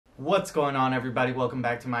What's going on, everybody? Welcome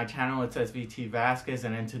back to my channel. It's SVT Vasquez,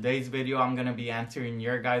 and in today's video I'm going to be answering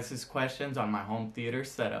your guys' questions on my home theater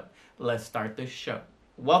setup. Let's start this show.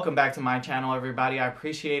 Welcome back to my channel, everybody. I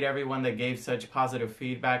appreciate everyone that gave such positive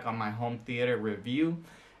feedback on my home theater review,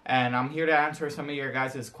 and I'm here to answer some of your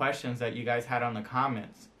guys' questions that you guys had on the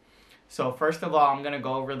comments. So first of all, I'm going to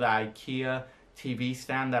go over the Ikea TV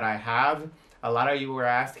stand that I have. A lot of you were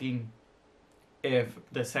asking if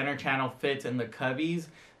the center channel fits in the cubbies.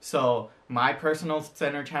 So my personal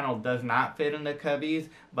center channel does not fit in the cubbies,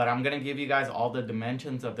 but I'm going to give you guys all the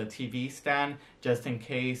dimensions of the TV stand just in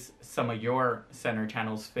case some of your center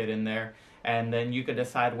channels fit in there. And then you could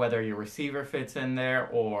decide whether your receiver fits in there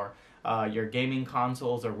or your gaming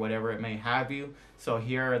consoles or whatever it may have you. So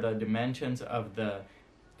here are the dimensions of the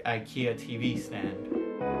Ikea TV stand.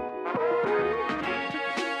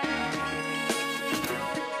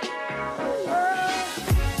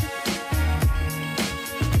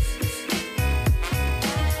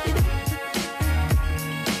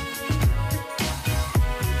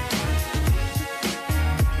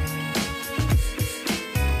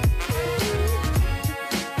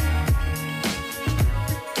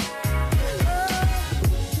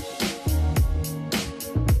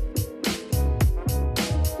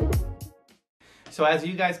 So as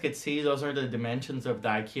you guys could see, those are the dimensions of the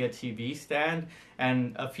Ikea TV stand.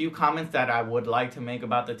 And a few comments that I would like to make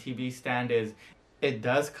about the TV stand is it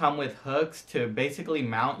does come with hooks to basically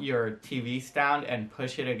mount your TV stand and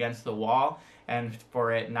push it against the wall, and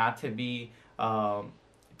for it not to be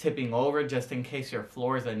tipping over just in case your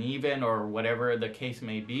floor is uneven or whatever the case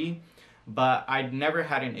may be. But I never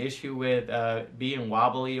had an issue with being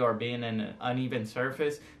wobbly or being in an uneven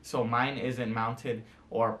surface, so mine isn't mounted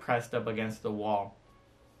or pressed up against the wall.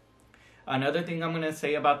 Another thing I'm going to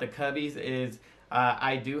say about the cubbies is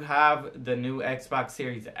I do have the new Xbox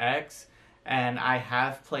Series X, and I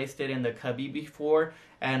have placed it in the cubby before,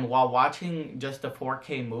 and while watching just a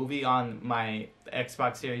 4K movie on my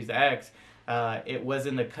Xbox Series X, it was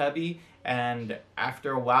in the cubby, and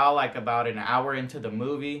after a while, like about an hour into the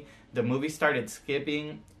movie started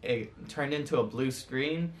skipping. It turned into a blue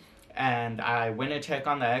screen, and I went to check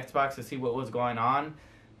on the Xbox to see what was going on.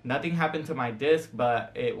 Nothing happened to my disc,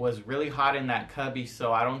 but it was really hot in that cubby,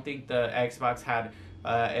 so I don't think the Xbox had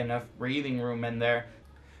enough breathing room in there.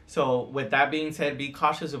 So with that being said, be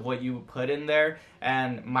cautious of what you put in there,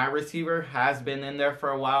 and my receiver has been in there for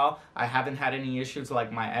a while. I haven't had any issues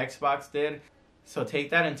like my Xbox did, so take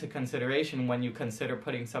that into consideration when you consider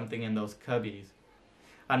putting something in those cubbies.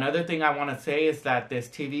 Another thing I want to say is that this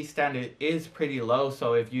TV stand is pretty low,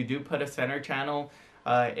 so if you do put a center channel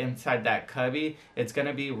inside that cubby, it's going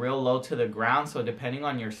to be real low to the ground, so depending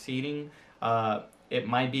on your seating, it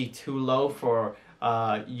might be too low for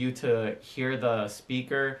you to hear the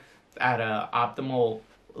speaker at an optimal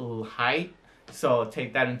height, so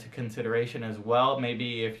take that into consideration as well.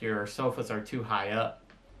 Maybe if your sofas are too high up,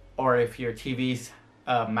 or if your TV's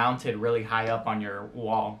mounted really high up on your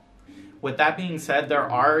wall. With that being said, there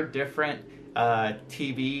are different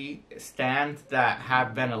TV stands that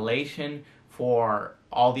have ventilation for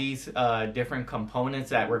all these different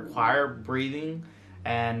components that require breathing,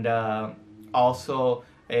 and also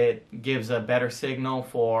it gives a better signal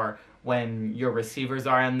for when your receivers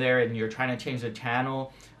are in there and you're trying to change the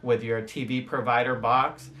channel with your TV provider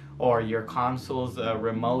box or your consoles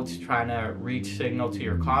remotes trying to reach signal to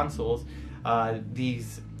your consoles.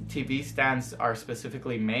 These TV stands are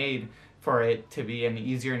specifically made for it to be an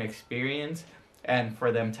easier experience and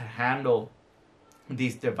for them to handle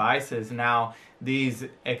these devices. Now, these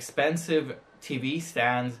expensive TV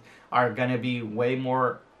stands are going to be way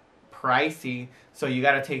more pricey, so you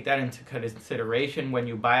got to take that into consideration when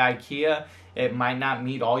you buy Ikea. It might not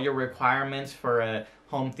meet all your requirements for a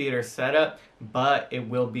home theater setup, but it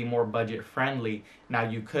will be more budget friendly. Now,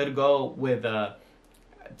 you could go with a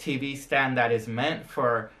TV stand that is meant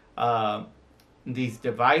for these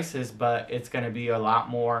devices, but it's going to be a lot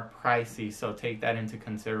more pricey, so take that into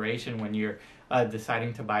consideration when you're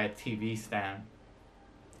deciding to buy a TV stand.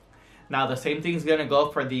 Now, the same thing's going to go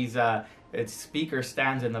for these speaker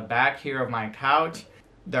stands in the back here of my couch.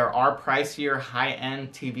 There are pricier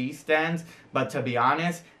high-end TV stands, but to be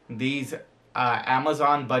honest, these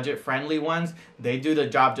Amazon budget-friendly ones, they do the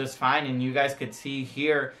job just fine, and you guys could see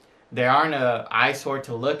here, they aren't an eyesore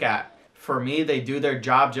to look at. For me, they do their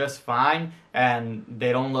job just fine, and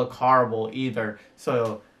they don't look horrible either.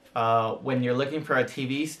 So when you're looking for a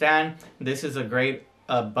TV stand, this is a great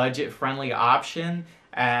budget-friendly option,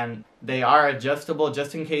 and they are adjustable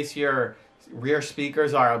just in case your rear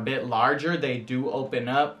speakers are a bit larger, they do open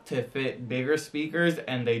up to fit bigger speakers,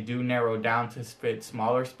 and they do narrow down to fit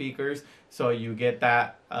smaller speakers. So you get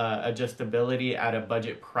that adjustability at a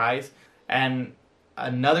budget price. And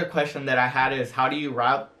another question that I had is, how do you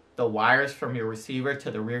route the wires from your receiver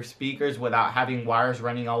to the rear speakers without having wires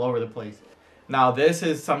running all over the place? Now this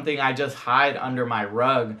is something I just hide under my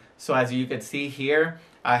rug. So as you can see here,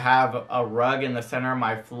 I have a rug in the center of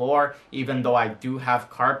my floor, even though I do have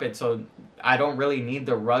carpet. So I don't really need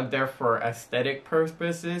the rug there for aesthetic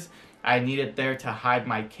purposes. I need it there to hide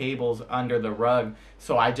my cables under the rug.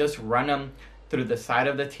 So I just run them through the side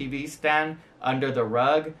of the TV stand, under the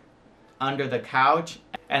rug, under the couch,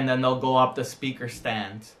 and then they'll go up the speaker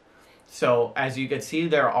stands. So as you can see,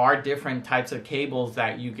 there are different types of cables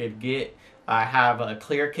that you could get. I have a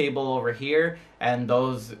clear cable over here, and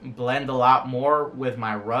those blend a lot more with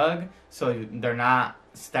my rug, so they're not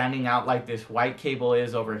standing out like this white cable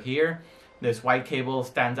is over here. This white cable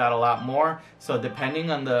stands out a lot more. So depending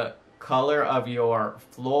on the color of your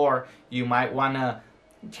floor, you might want to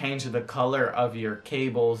change the color of your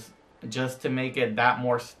cables just to make it that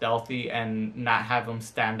more stealthy and not have them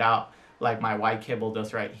stand out like my white cable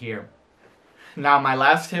does right here. Now my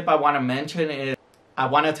last tip I want to mention is, I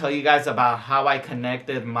want to tell you guys about how I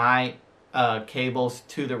connected my cables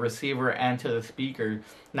to the receiver and to the speaker.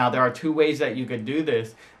 Now there are two ways that you could do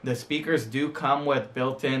this. The speakers do come with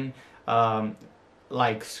built-in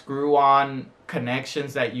like screw-on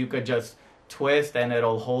connections that you could just twist and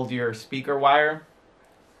it'll hold your speaker wire.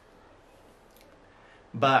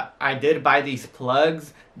 But I did buy these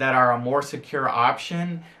plugs that are a more secure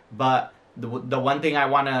option. But the one thing I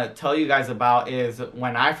want to tell you guys about is,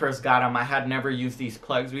 when I first got them, I had never used these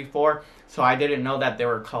plugs before, so I didn't know that they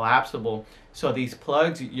were collapsible. So these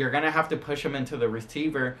plugs, you're going to have to push them into the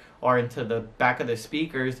receiver or into the back of the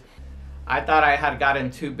speakers. I thought I had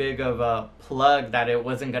gotten too big of a plug that it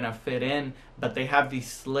wasn't going to fit in, but they have these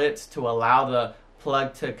slits to allow the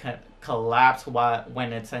plug to collapse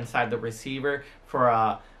when it's inside the receiver for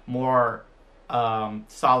a more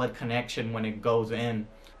solid connection when it goes in.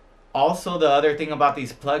 Also, the other thing about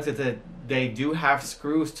these plugs is that they do have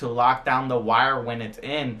screws to lock down the wire when it's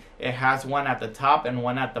in. It has one at the top and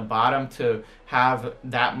one at the bottom to have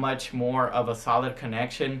that much more of a solid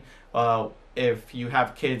connection. If you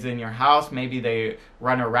have kids in your house, maybe they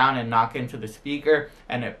run around and knock into the speaker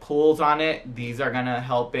and it pulls on it. These are going to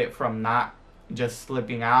help it from not just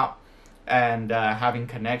slipping out and having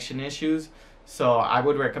connection issues. So I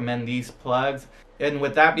would recommend these plugs. And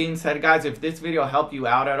with that being said, guys, if this video helped you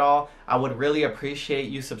out at all, I would really appreciate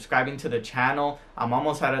you subscribing to the channel. I'm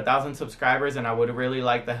almost at 1,000 subscribers and I would really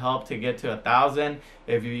like the help to get to 1,000.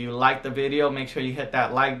 If you like the video, make sure you hit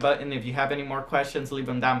that like button. If you have any more questions, leave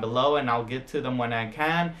them down below and I'll get to them when I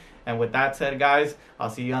can. And with that said, guys,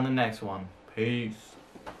 I'll see you on the next one. Peace.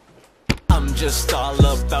 I'm just all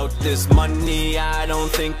about this money, I don't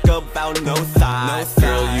think about no thought.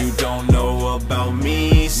 Girl, you don't know about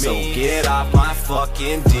me, so get off my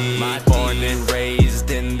fucking D. Born and raised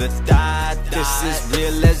in the dot, this is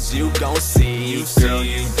real as you gon' see. Girl,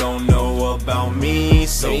 you don't know about me,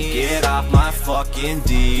 so get off my fucking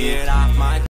D.